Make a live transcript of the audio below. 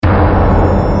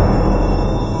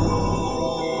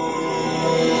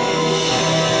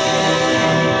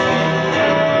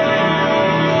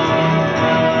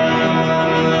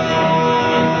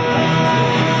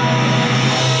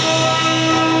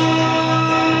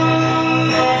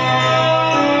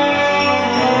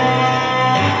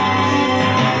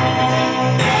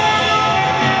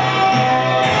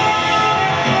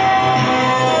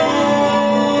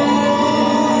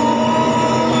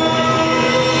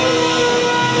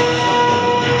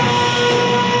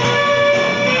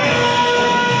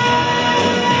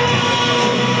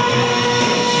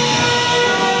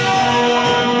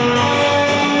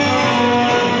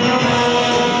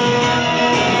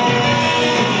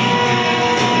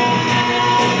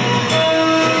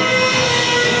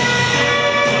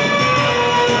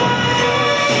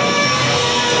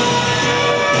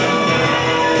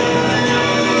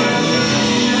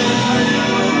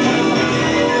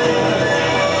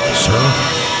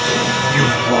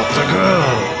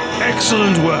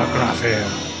Excellent work, Raphael.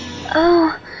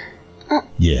 Oh.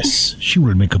 Yes, she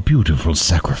will make a beautiful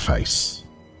sacrifice.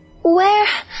 Where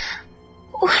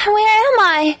am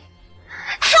I?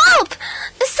 Help!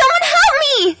 Someone help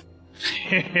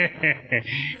me!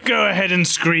 Go ahead and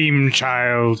scream,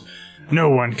 child. No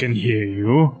one can hear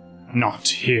you. Not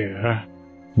here.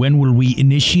 When will we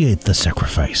initiate the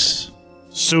sacrifice?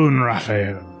 Soon,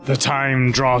 Raphael. The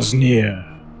time draws near.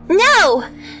 No!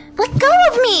 Let go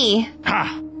of me!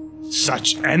 Ha!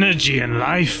 Such energy and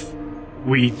life.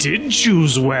 We did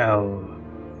choose well.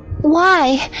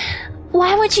 Why?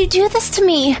 Why would you do this to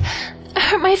me?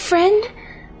 Hurt my friend?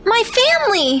 My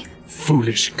family!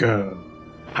 Foolish girl.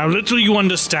 How little you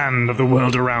understand of the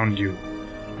world around you.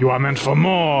 You are meant for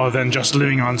more than just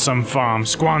living on some farm,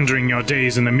 squandering your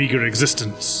days in a meager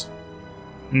existence.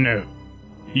 No.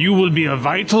 You will be a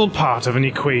vital part of an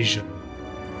equation.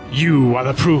 You are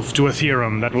the proof to a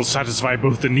theorem that will satisfy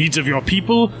both the needs of your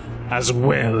people as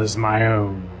well as my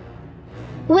own.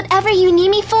 Whatever you need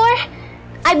me for,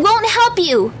 I won't help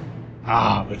you.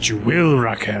 Ah, but you will,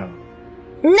 Raquel.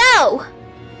 No!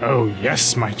 Oh,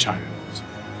 yes, my child.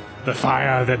 The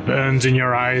fire that burns in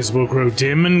your eyes will grow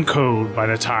dim and cold by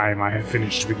the time I have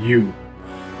finished with you.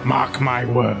 Mark my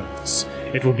words.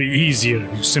 It will be easier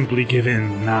if you simply give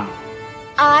in now.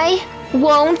 I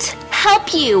won't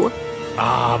help you.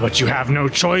 Ah, but you have no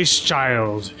choice,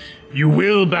 child. You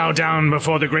will bow down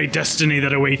before the great destiny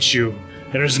that awaits you.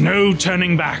 There is no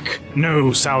turning back,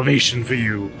 no salvation for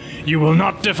you. You will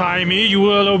not defy me, you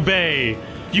will obey.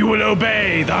 You will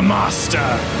obey the Master.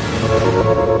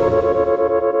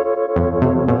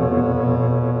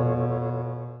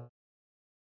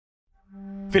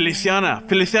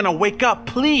 Feliciana, wake up,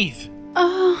 please!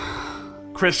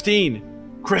 Christine!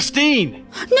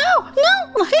 No!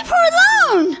 Leave her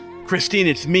alone! Christine,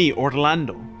 it's me,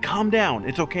 Orlando. Calm down,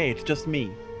 it's okay, it's just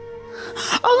me.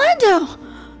 Orlando!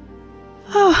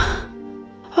 Oh,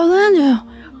 Orlando,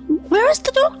 where is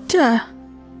the doctor?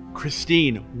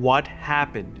 Christine, what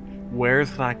happened?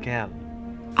 Where's Raquel?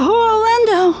 Oh,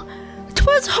 Orlando, it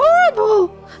was horrible.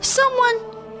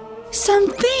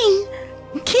 Something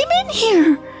came in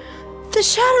here. The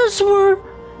shadows were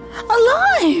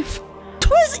alive.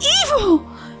 'Twas evil,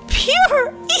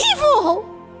 pure evil.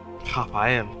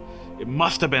 Rafael. It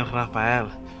must have been Rafael.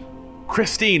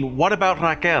 Christine, what about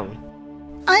Raquel?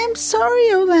 I am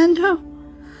sorry, Orlando.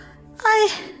 I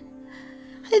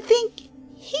think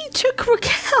he took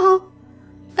Raquel.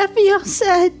 Raphael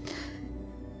said.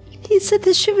 He said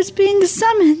that she was being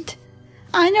summoned.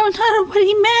 I don't know what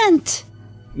he meant.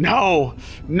 No!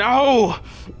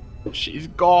 She's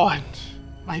gone.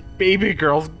 My baby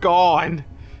girl's gone.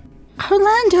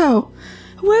 Orlando,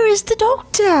 where is the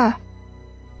doctor?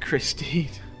 Christine.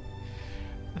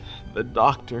 The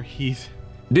doctor,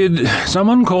 Did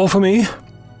someone call for me?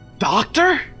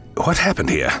 Doctor? What happened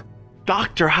here?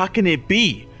 Doctor, how can it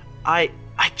be? I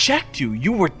checked you.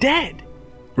 You were dead.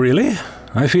 Really?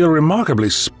 I feel remarkably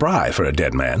spry for a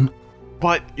dead man.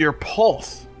 But your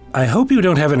pulse. I hope you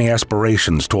don't have any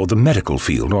aspirations toward the medical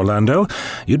field, Orlando.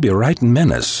 You'd be a right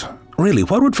menace. Really,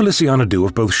 what would Feliciana do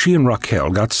if both she and Raquel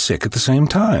got sick at the same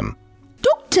time?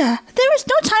 Doctor, there is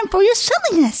no time for your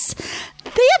silliness.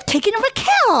 They have taken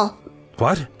Raquel.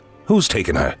 What? Who's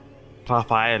taken her?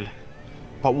 Rafael.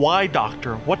 But why,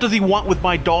 Doctor? What does he want with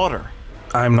my daughter?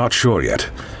 I'm not sure yet,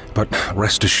 but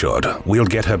rest assured, we'll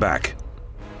get her back.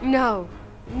 No,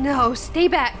 stay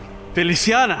back.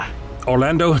 Feliciana!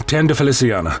 Orlando, tend to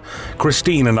Feliciana.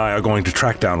 Christine and I are going to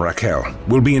track down Raquel.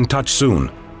 We'll be in touch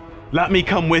soon. Let me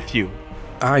come with you.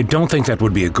 I don't think that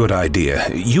would be a good idea.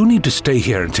 You need to stay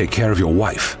here and take care of your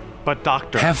wife. But,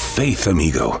 Doctor... Have faith,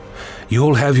 amigo.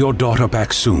 You'll have your daughter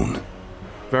back soon.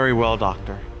 Very well,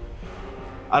 Doctor.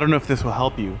 I don't know if this will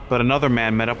help you, but another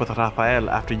man met up with Rafael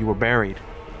after you were buried.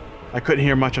 I couldn't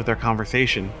hear much of their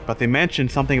conversation, but they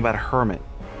mentioned something about a hermit.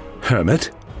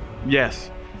 Hermit? Yes.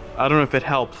 I don't know if it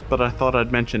helps, but I thought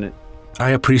I'd mention it. I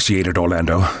appreciate it,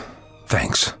 Orlando.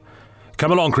 Thanks.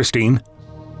 Come along, Christine.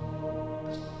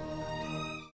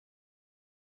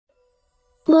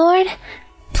 Lord,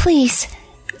 please,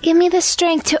 give me the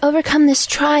strength to overcome this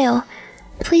trial.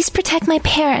 Please protect my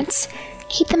parents.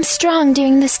 Keep them strong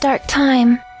during this dark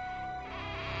time.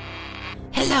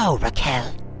 Hello, Raquel.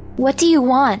 What do you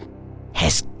want?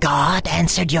 Has God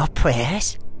answered your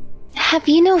prayers? Have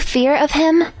you no fear of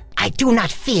him? I do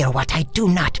not fear what I do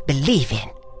not believe in.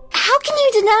 How can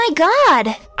you deny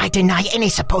God? I deny any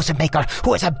supposed maker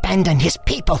who has abandoned his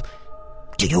people.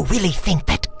 Do you really think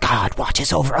that God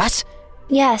watches over us?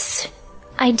 Yes,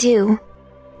 I do.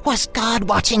 Was God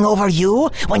watching over you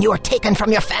when you were taken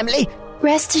from your family?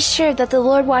 Rest assured that the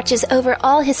Lord watches over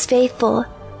all his faithful.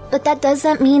 but that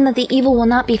doesn't mean that the evil will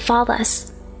not befall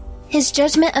us. His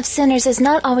judgment of sinners is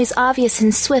not always obvious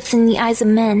and swift in the eyes of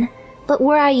men, but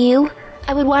were I you,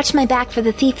 I would watch my back for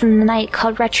the thief in the night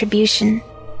called retribution.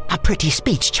 A pretty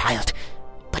speech, child,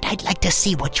 but I'd like to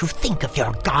see what you think of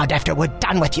your god after we're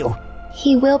done with you.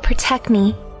 He will protect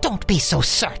me. Don't be so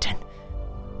certain.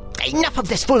 Enough of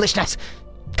this foolishness.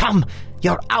 Come,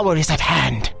 your hour is at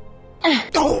hand.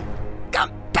 Oh,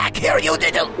 come back here, you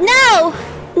little... No!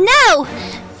 No!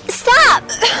 Stop!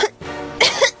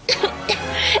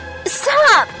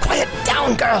 Stop! Quiet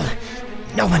down, girl.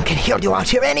 No one can hear you out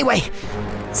here anyway.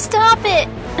 Stop it!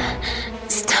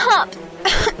 Stop!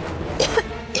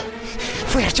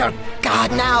 Where's your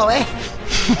god now, eh?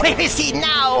 Where is he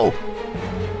now?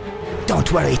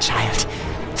 Don't worry, child.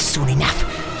 Soon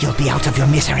enough, you'll be out of your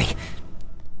misery.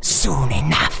 Soon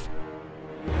enough.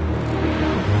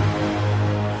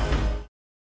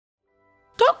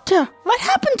 Doctor, what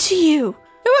happened to you?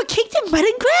 You were kicked in mud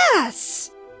and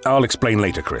grass. I'll explain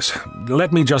later, Chris.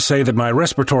 Let me just say that my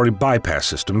respiratory bypass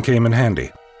system came in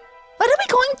handy. What are we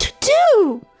going to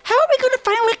do? How are we going to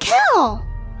find Raquel?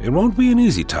 It won't be an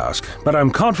easy task, but I'm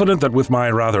confident that with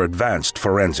my rather advanced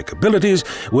forensic abilities,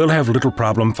 we'll have little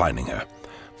problem finding her.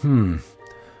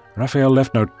 Raphael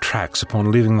left no tracks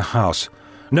upon leaving the house.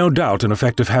 No doubt an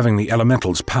effect of having the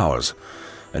elemental's powers.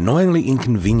 Annoyingly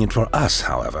inconvenient for us,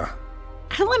 however.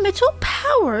 Elemental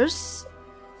powers?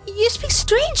 You speak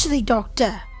strangely,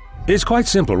 Doctor. It's quite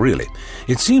simple, really.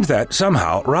 It seems that,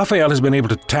 somehow, Raphael has been able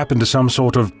to tap into some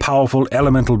sort of powerful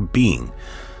elemental being.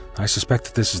 I suspect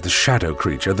that this is the shadow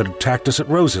creature that attacked us at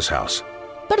Rose's house.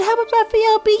 But how would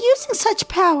Raphael be using such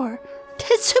power?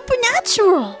 It's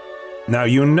supernatural. Now,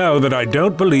 you know that I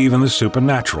don't believe in the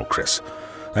supernatural, Chris.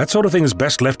 That sort of thing is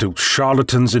best left to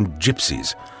charlatans and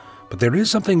gypsies. But there is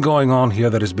something going on here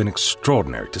that has been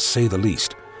extraordinary, to say the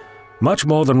least. Much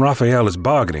more than Raphael is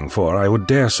bargaining for, I would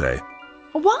dare say.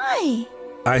 Why?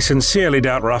 I sincerely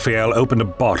doubt Raphael opened a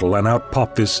bottle and out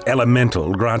popped this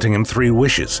elemental, granting him 3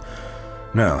 wishes.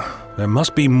 No, there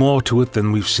must be more to it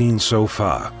than we've seen so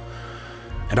far.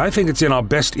 And I think it's in our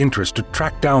best interest to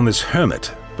track down this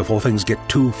hermit before things get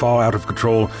too far out of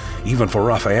control, even for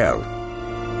Raphael.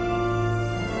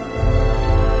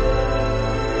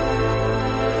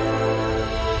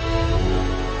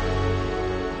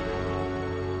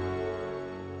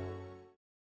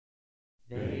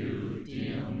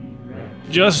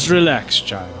 Just relax,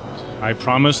 child. I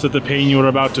promise that the pain you're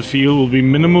about to feel will be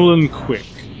minimal and quick.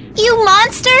 You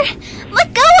monster!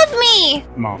 Let go of me!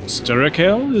 Monster,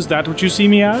 Raquel? Is that what you see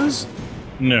me as?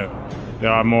 No.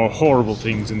 There are more horrible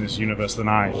things in this universe than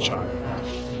I, child.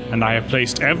 And I have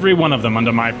placed every one of them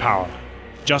under my power,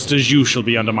 just as you shall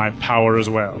be under my power as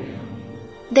well.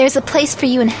 There's a place for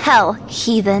you in hell,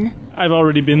 heathen. I've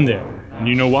already been there, and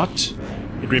you know what?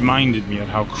 It reminded me of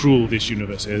how cruel this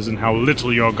universe is and how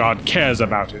little your god cares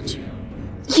about it.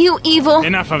 You evil...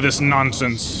 Enough of this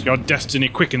nonsense. Your destiny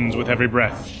quickens with every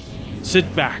breath.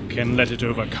 Sit back and let it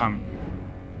overcome.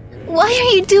 Why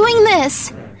are you doing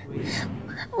this?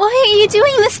 Why are you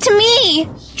doing this to me?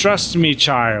 Trust me,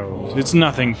 child. It's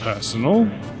nothing personal.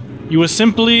 You were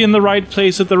simply in the right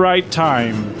place at the right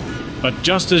time. But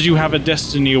just as you have a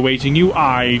destiny awaiting you,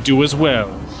 I do as well.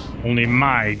 Only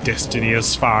my destiny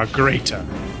is far greater.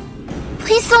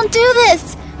 Please don't do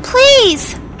this!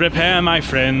 Please! Prepare, my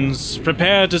friends.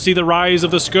 Prepare to see the rise of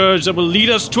the scourge that will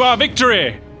lead us to our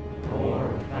victory!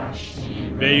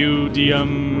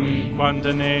 Veudium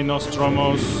quantane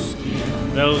nostromos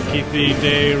velcithi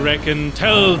de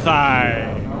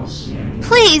recentelthai.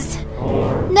 Please!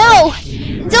 No!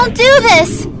 Don't do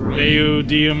this!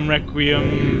 Veudium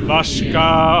requiem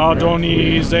vashka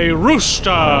adonis e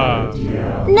rushta.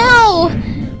 No!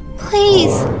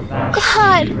 Please!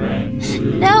 God!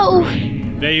 No!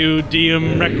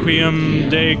 Veudium requiem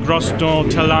de grosto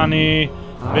telani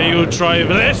veutroi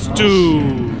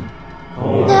velestu.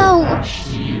 No!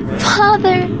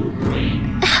 Father!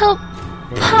 Help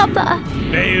Papa!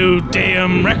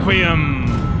 Veudium requiem.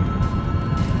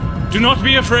 Do not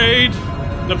be afraid.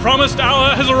 The promised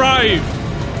hour has arrived.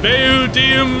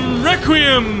 Veudium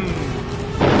requiem.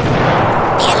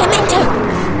 The elemental!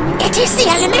 It is the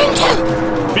elemental!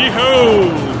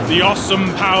 Behold the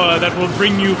awesome power that will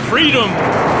bring you freedom.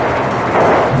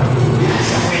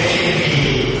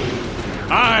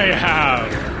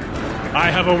 I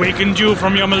have awakened you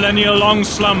from your millennia-long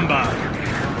slumber.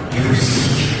 You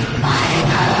seek my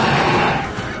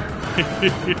power.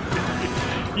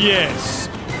 Yes,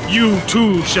 you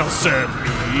too shall serve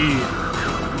me.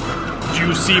 Do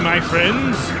you see, my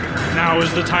friends? Now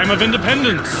is the time of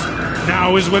independence.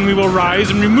 Now is when we will rise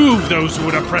and remove those who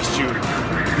would oppress you.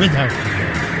 Without fear.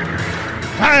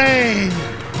 I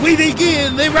We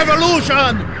begin the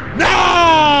revolution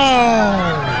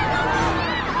now!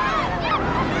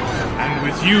 And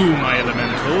with you, my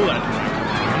elemental, at my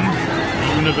command,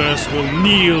 the universe will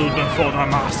kneel before the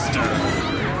master.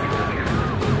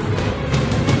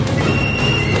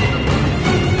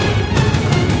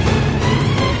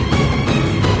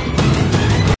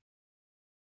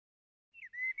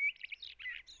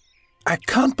 I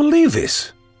can't believe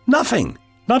this. Nothing.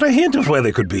 Not a hint of where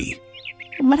they could be.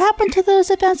 What happened to those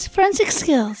advanced forensic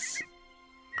skills?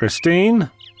 Christine?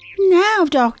 Now,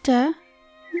 Doctor,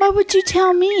 what would you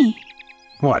tell me?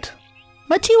 What?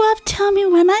 What do you have to tell me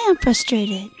when I am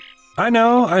frustrated? I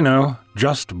know.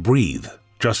 Just breathe.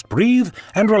 Just breathe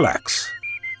and relax.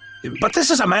 But this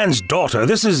is a man's daughter.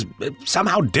 This is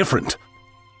somehow different.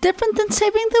 Different than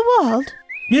saving the world?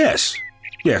 Yes,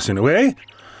 in a way.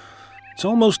 It's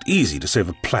almost easy to save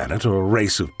a planet or a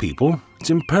race of people.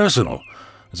 It's impersonal.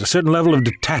 There's a certain level of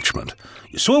detachment.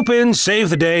 You swoop in, save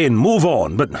the day, and move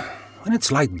on. But when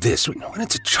it's like this, when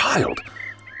it's a child,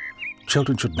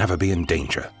 children should never be in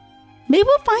danger. We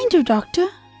will find you, Doctor.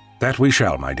 That we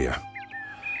shall, my dear.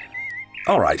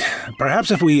 All right,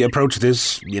 perhaps if we approach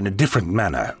this in a different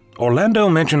manner. Orlando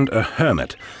mentioned a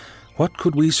hermit. What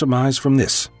could we surmise from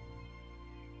this?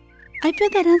 I feel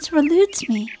that answer eludes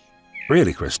me.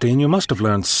 Really, Christine, you must have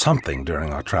learned something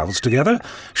during our travels together.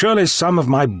 Surely some of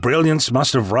my brilliance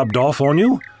must have rubbed off on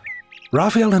you?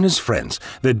 Raphael and his friends,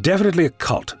 they're definitely a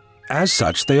cult. As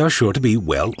such, they are sure to be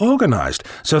well organized,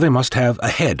 so they must have a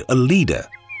head, a leader.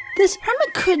 This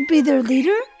hermit could be their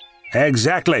leader?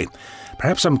 Exactly.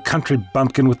 Perhaps some country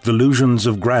bumpkin with delusions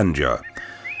of grandeur.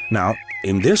 Now,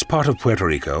 in this part of Puerto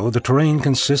Rico, the terrain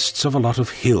consists of a lot of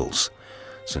hills.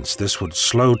 Since this would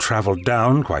slow travel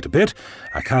down quite a bit,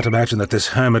 I can't imagine that this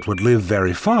hermit would live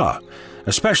very far,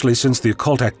 especially since the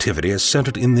occult activity is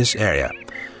centered in this area.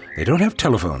 They don't have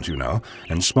telephones, you know,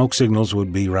 and smoke signals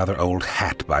would be rather old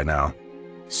hat by now.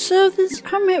 So this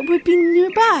hermit would be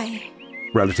nearby?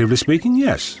 Relatively speaking,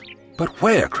 yes. But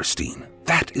where, Christine?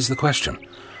 That is the question.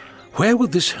 Where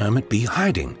would this hermit be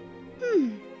hiding?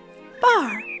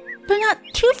 Far, but not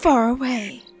too far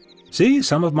away. See,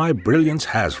 some of my brilliance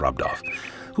has rubbed off.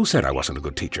 Who said I wasn't a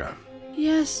good teacher?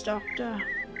 Yes, Doctor.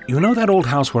 You know that old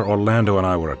house where Orlando and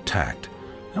I were attacked?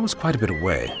 That was quite a bit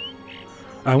away.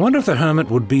 I wonder if the hermit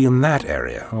would be in that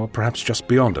area, or perhaps just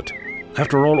beyond it.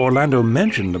 After all, Orlando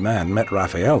mentioned a man met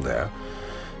Raphael there.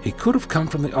 He could have come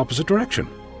from the opposite direction.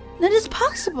 That is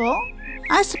possible,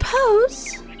 I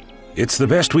suppose. It's the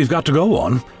best we've got to go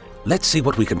on. Let's see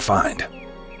what we can find.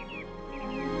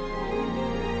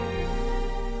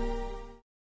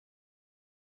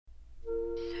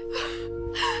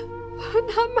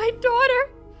 Not my daughter.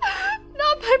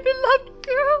 Not my beloved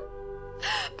girl.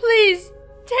 Please,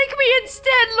 take me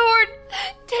instead, Lord.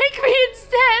 Take me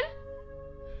instead.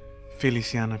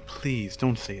 Feliciana, please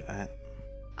don't say that.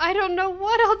 I don't know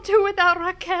what I'll do without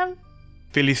Raquel.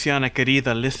 Feliciana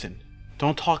querida, listen.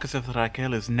 Don't talk as if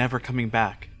Raquel is never coming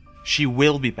back. She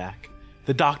will be back.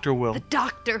 The doctor will. The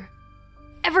doctor.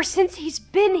 Ever since he's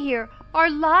been here, our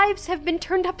lives have been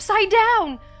turned upside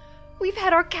down. We've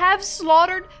had our calves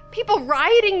slaughtered, people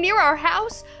rioting near our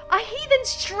house, a heathen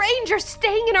stranger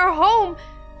staying in our home,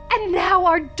 and now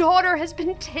our daughter has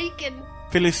been taken.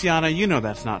 Feliciana, you know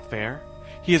that's not fair.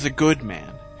 He is a good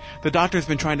man. The doctor's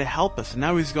been trying to help us, and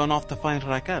now he's gone off to find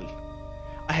Raquel.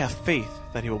 I have faith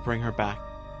that he will bring her back.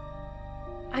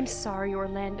 I'm sorry,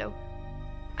 Orlando.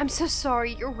 I'm so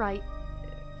sorry, you're right.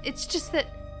 It's just that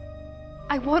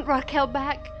I want Raquel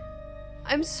back.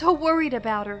 I'm so worried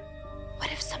about her.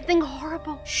 What if something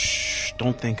horrible... Shh,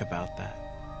 don't think about that.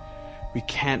 We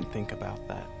can't think about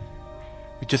that.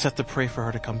 We just have to pray for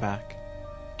her to come back.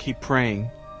 Keep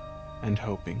praying and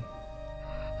hoping.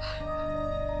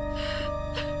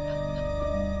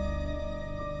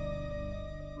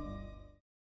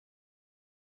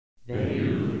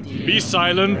 Be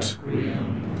silent!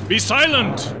 Be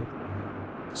silent!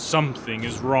 Something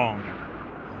is wrong.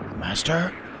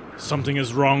 Master? Something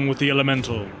is wrong with the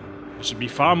elemental. It should be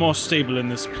far more stable in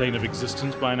this plane of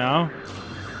existence by now.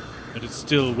 But it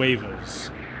still wavers.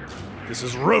 This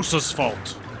is Rosa's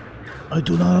fault. I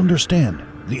do not understand.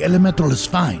 The elemental is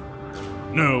fine.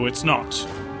 No, it's not.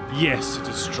 Yes, it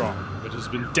is strong, but it has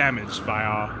been damaged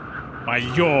by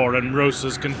your and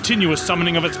Rosa's continuous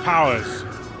summoning of its powers.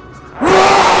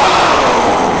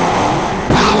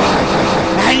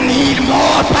 I need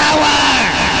more power!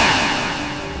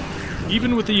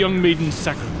 Even with the young maiden's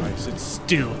sacrifice, it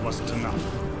still wasn't enough.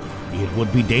 It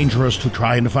would be dangerous to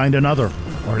try and find another.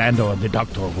 Orlando and the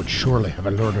doctor would surely have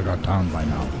alerted our town by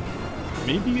now.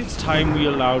 Maybe it's time we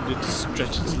allowed it to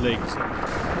stretch its legs.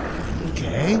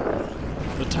 Okay.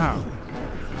 The town.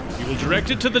 We will direct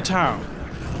it to the town.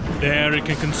 There it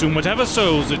can consume whatever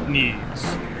souls it needs.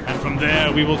 And from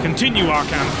there we will continue our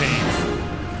campaign.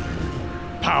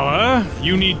 Power?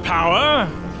 You need power?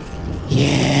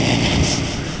 Yes,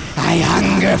 I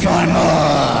hunger for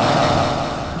more.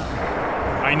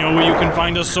 I know where you can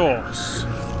find a source.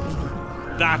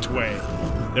 That way.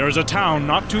 There is a town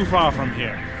not too far from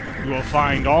here. You will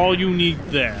find all you need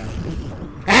there.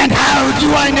 And how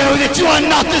do I know that you are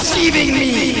not deceiving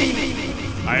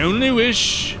me? I only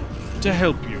wish to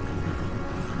help you.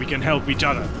 We can help each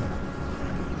other.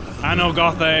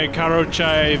 Anogothe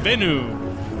karochai venu.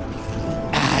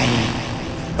 I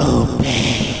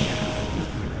obey.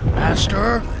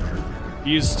 Master?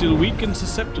 He is still weak and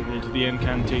susceptible to the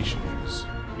incantations.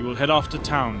 He will head off to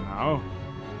town now,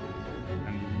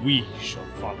 and we shall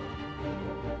follow.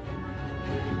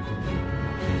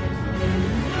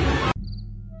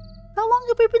 How long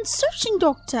have we been searching,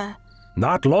 Doctor?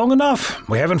 Not long enough.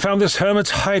 We haven't found this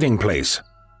hermit's hiding place.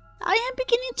 I am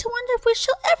beginning to wonder if we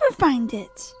shall ever find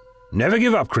it. Never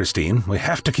give up, Christine. We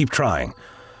have to keep trying.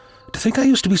 To think I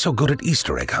used to be so good at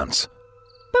Easter egg hunts.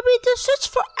 But we do search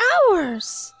for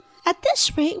hours. At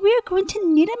this rate, we are going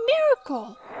to need a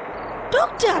miracle.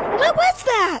 Doctor, what was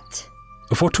that?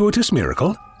 A fortuitous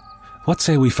miracle? What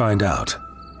say we find out?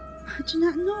 I do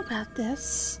not know about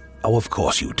this. Oh, of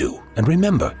course you do. And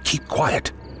remember, keep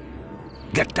quiet.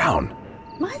 Get down.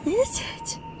 What is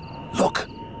it? Look.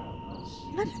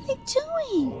 What are they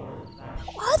doing?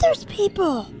 Who are those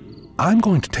people? I'm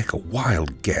going to take a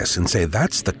wild guess and say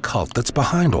that's the cult that's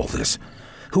behind all this.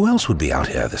 Who else would be out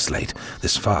here this late,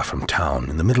 this far from town,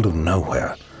 in the middle of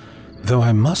nowhere? Though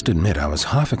I must admit I was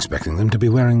half expecting them to be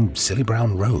wearing silly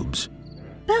brown robes.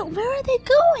 But where are they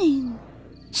going?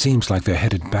 Seems like they're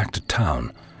headed back to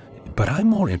town. But I'm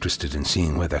more interested in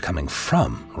seeing where they're coming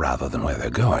from rather than where they're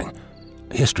going.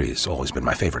 History has always been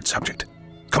my favorite subject.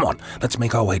 Come on, let's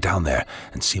make our way down there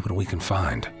and see what we can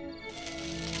find.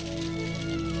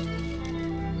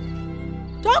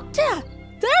 Doctor!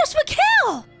 There's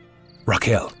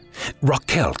Raquel!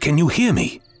 Raquel, can you hear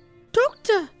me?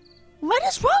 Doctor, what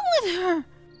is wrong with her?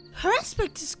 Her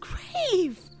aspect is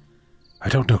grave. I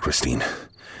don't know, Christine.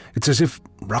 It's as if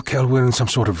Raquel were in some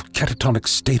sort of catatonic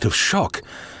state of shock.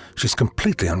 She's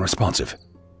completely unresponsive.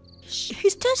 She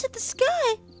stares at the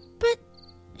sky, but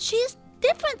she is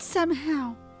different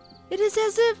somehow. It is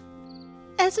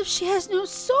as if she has no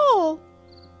soul.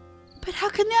 But how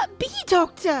can that be,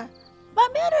 Doctor?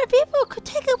 What manner of evil could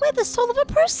take away the soul of a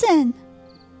person?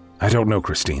 I don't know,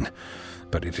 Christine,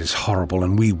 but it is horrible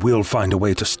and we will find a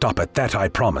way to stop it, that I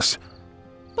promise.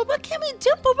 But what can we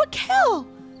do for Raquel?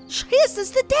 She is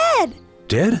as the dead.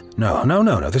 Dead?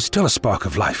 No. There's still a spark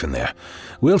of life in there.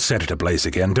 We'll set it ablaze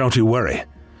again, don't you worry.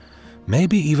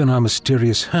 Maybe even our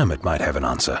mysterious hermit might have an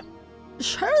answer.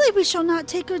 Surely we shall not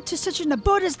take her to such an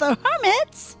abode as the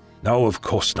hermits. No, of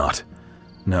course not.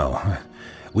 No.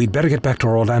 We'd better get back to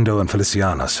Orlando and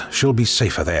Feliciana's. She'll be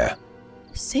safer there.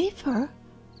 Safer?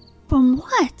 From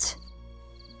what?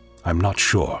 I'm not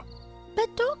sure.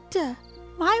 But Doctor,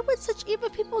 why would such evil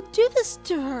people do this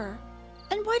to her?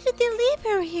 And why did they leave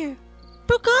her here?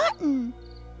 Forgotten.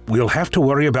 We'll have to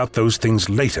worry about those things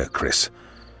later, Chris.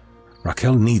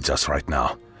 Raquel needs us right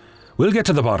now. We'll get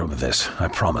to the bottom of this, I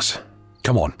promise.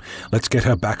 Come on, let's get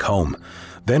her back home.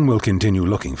 Then we'll continue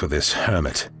looking for this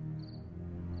hermit.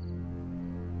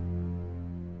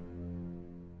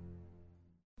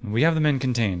 We have the men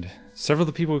contained. Several of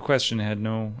the people we questioned had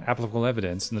no applicable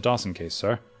evidence in the Dawson case,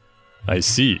 sir. I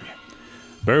see.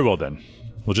 Very well then.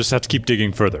 We'll just have to keep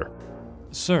digging further.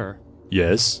 Sir?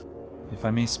 Yes? If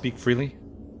I may speak freely?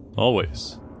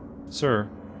 Always. Sir,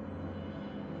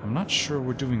 I'm not sure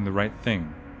we're doing the right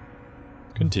thing.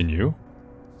 Continue.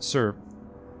 Sir,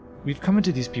 we've come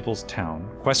into these people's town,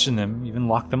 questioned them, even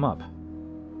locked them up.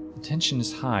 The tension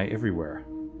is high everywhere.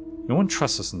 No one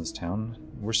trusts us in this town.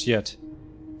 Worse yet,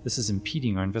 this is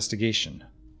impeding our investigation.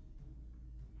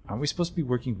 Aren't we supposed to be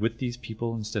working with these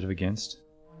people instead of against?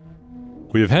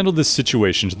 We have handled this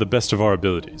situation to the best of our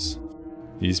abilities.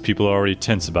 These people are already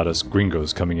tense about us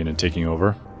gringos coming in and taking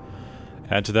over.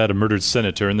 Add to that a murdered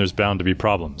senator and there's bound to be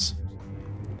problems.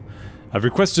 I've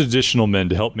requested additional men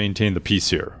to help maintain the peace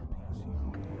here.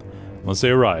 Once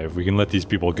they arrive, we can let these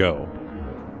people go.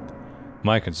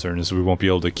 My concern is we won't be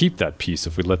able to keep that peace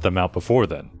if we let them out before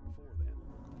then.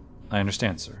 I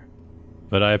understand, sir.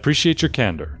 But I appreciate your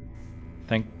candor.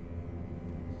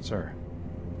 Sir,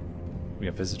 we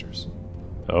have visitors.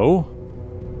 Oh?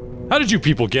 How did you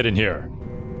people get in here?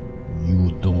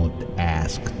 You don't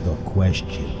ask the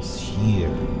questions here,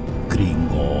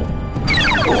 gringo.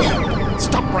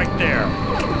 Stop right there!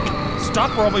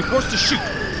 Stop or I'll be forced to shoot!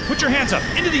 Put your hands up,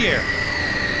 into the air!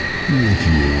 If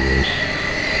you wish.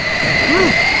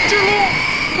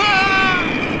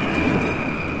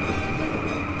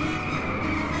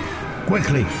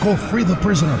 Quickly, go free the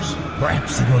prisoners.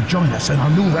 Perhaps they will join us in our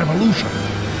new revolution.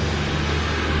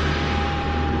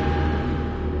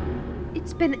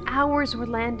 It's been hours,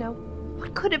 Orlando.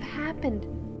 What could have happened?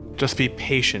 Just be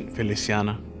patient,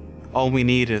 Feliciana. All we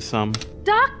need is some...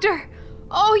 Doctor!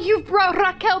 Oh, you've brought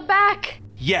Raquel back!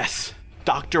 Yes!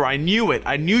 Doctor, I knew it!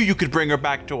 I knew you could bring her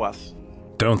back to us!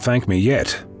 Don't thank me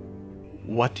yet.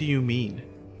 What do you mean?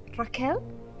 Raquel?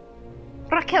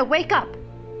 Raquel, wake up!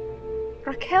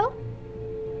 Raquel?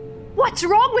 What's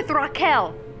wrong with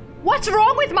Raquel? What's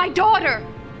wrong with my daughter?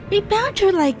 We bound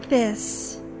her like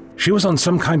this. She was on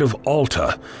some kind of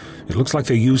altar. It looks like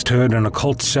they used her in an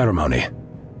occult ceremony.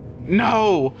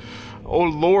 No! Oh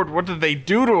Lord, what did they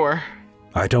do to her?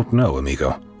 I don't know,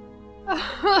 amigo.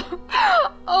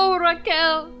 Oh,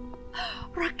 Raquel.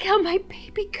 Raquel, my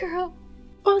baby girl.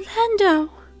 Orlando.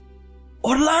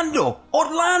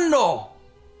 Orlando!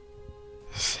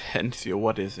 Sensio,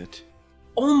 what is it?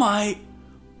 Oh my...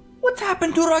 What's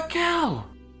happened to Raquel?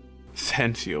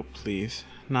 Sensio, please.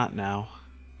 Not now.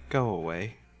 Go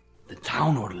away. The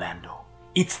town, Orlando.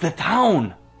 It's the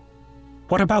town.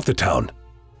 What about the town?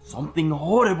 Something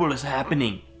horrible is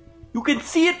happening. You can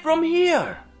see it from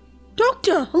here.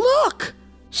 Doctor, look!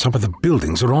 Some of the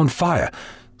buildings are on fire.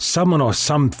 Someone or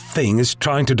something is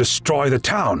trying to destroy the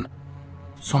town.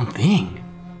 Something?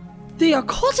 The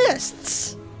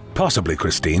occultists! Possibly,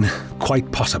 Christine.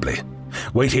 Quite possibly.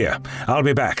 Wait here. I'll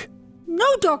be back.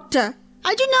 No, Doctor.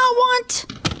 I do not want...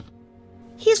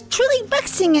 He is truly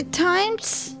vexing at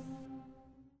times.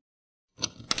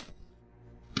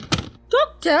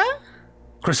 Doctor?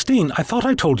 Christine, I thought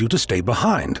I told you to stay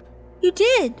behind. You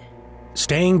did.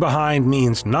 Staying behind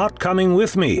means not coming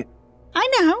with me. I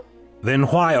know. Then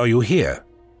why are you here?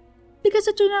 Because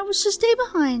I do not wish to stay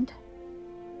behind.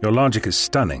 Your logic is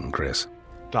stunning, Chris.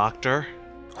 Doctor?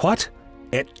 What?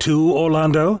 Et tu,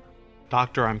 Orlando?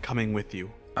 Doctor, I'm coming with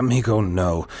you. Amigo,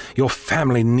 no. Your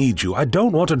family needs you. I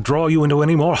don't want to draw you into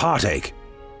any more heartache.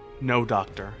 No,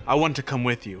 Doctor. I want to come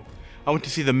with you. I want to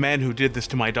see the men who did this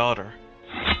to my daughter.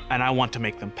 And I want to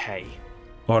make them pay.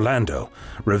 Orlando,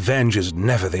 revenge is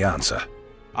never the answer.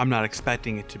 I'm not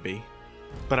expecting it to be,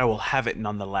 but I will have it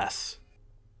nonetheless.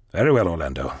 Very well,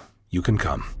 Orlando. You can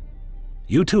come.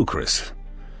 You too, Chris.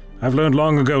 I've learned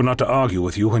long ago not to argue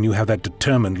with you when you have that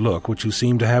determined look which you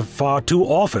seem to have far too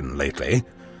often lately.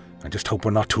 I just hope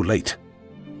we're not too late.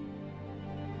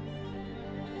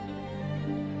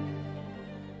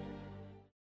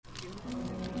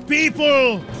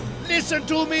 People, listen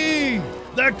to me!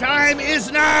 The time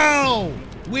is now!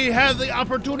 We have the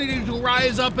opportunity to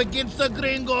rise up against the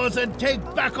gringos and take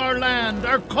back our land,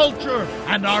 our culture,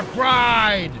 and our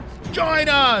pride. Join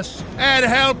us and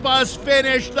help us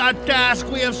finish the task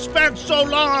we have spent so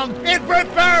long in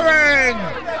preparing!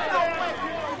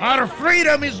 Our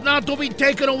freedom is not to be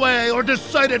taken away or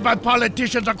decided by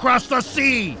politicians across the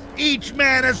sea. Each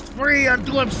man is free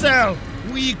unto himself.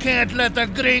 We can't let the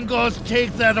gringos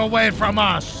take that away from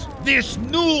us. This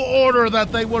new order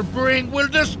that they will bring will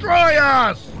destroy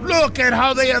us. Look at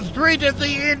how they have treated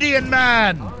the Indian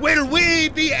man. Will we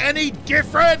be any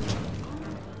different?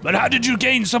 But how did you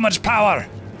gain so much power?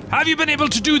 How have you been able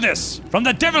to do this? From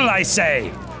the devil, I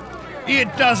say!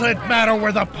 It doesn't matter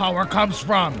where the power comes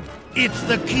from. It's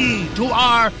the key to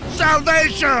our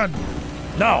salvation!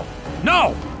 No!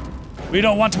 No! We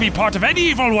don't want to be part of any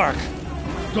evil work!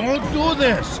 Don't do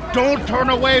this! Don't turn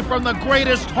away from the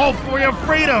greatest hope for your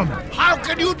freedom! How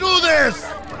can you do this?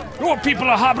 Your people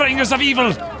are harbingers of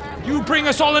evil! You bring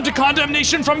us all into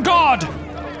condemnation from God!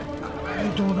 I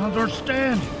don't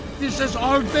understand. This has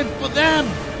all been for them,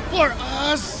 for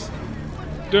us.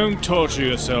 Don't torture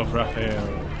yourself,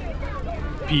 Raphael.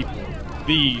 People,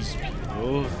 these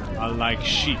people, are like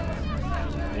sheep.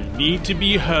 They need to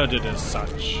be herded as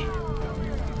such.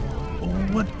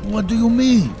 What do you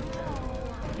mean?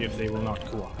 If they will not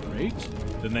cooperate,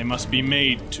 then they must be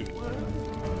made to.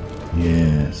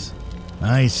 Yes,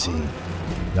 I see.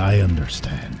 I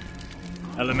understand.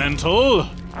 Elemental?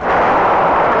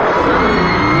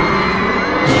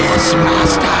 Yes,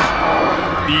 Master.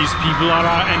 These people are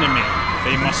our enemy.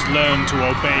 They must learn to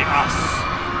obey us.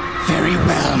 Very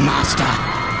well, Master.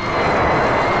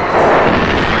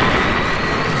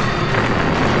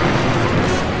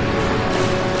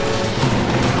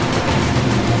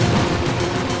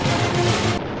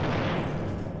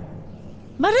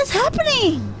 What is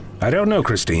happening? I don't know,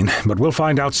 Christine, but we'll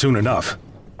find out soon enough.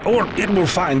 Or it will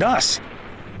find us.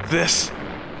 This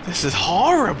is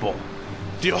horrible.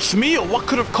 Dios mío, what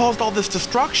could have caused all this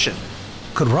destruction?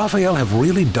 Could Raphael have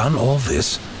really done all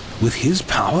this? With his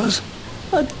powers?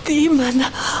 A demon!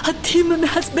 A demon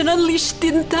has been unleashed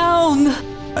in town!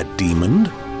 A demon?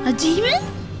 A demon?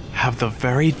 Have the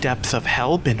very depths of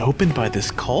hell been opened by this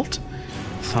cult?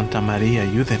 Santa Maria,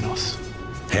 ayúdenos.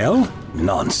 Hell?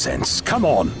 Nonsense. Come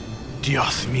on.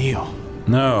 Dios mío.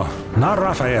 No, not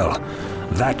Raphael.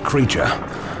 That creature.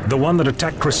 The one that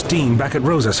attacked Christine back at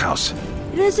Rosa's house.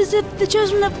 It is as if the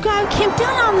judgment of God came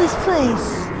down on this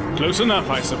place. Close enough,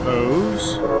 I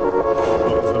suppose.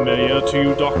 Look familiar to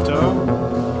you, Doctor?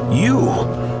 You?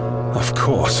 Of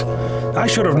course. I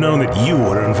should have known that you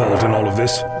were involved in all of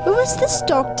this. Who is this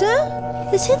doctor?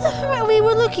 Is he the hermit we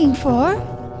were looking for?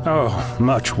 Oh,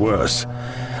 much worse.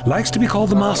 Likes to be called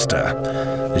the Master.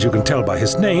 As you can tell by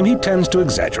his name, he tends to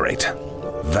exaggerate.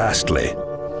 Vastly.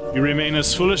 You remain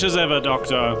as foolish as ever,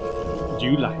 Doctor. Do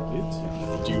you like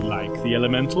it? Do you like the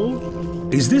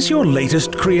elemental? Is this your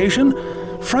latest creation?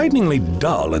 Frighteningly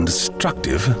dull and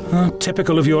destructive.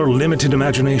 Typical of your limited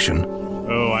imagination.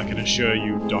 Oh, I can assure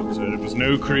you, Doctor, it was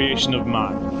no creation of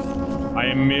mine. I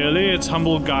am merely its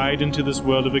humble guide into this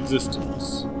world of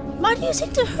existence. Why do you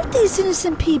seek to hurt these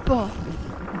innocent people?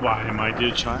 Why, my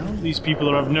dear child, these people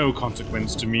are of no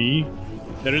consequence to me.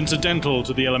 They're incidental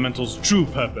to the elemental's true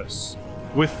purpose.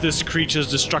 With this creature's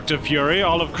destructive fury,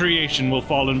 all of creation will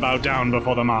fall and bow down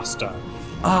before the Master.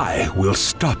 I will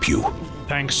stop you.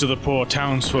 Thanks to the poor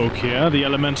townsfolk here, the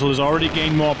elemental has already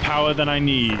gained more power than I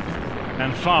need,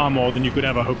 and far more than you could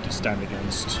ever hope to stand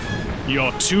against.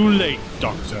 You're too late,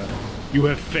 Doctor. You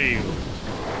have failed.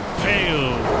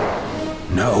 Failed!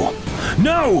 No!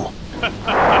 No!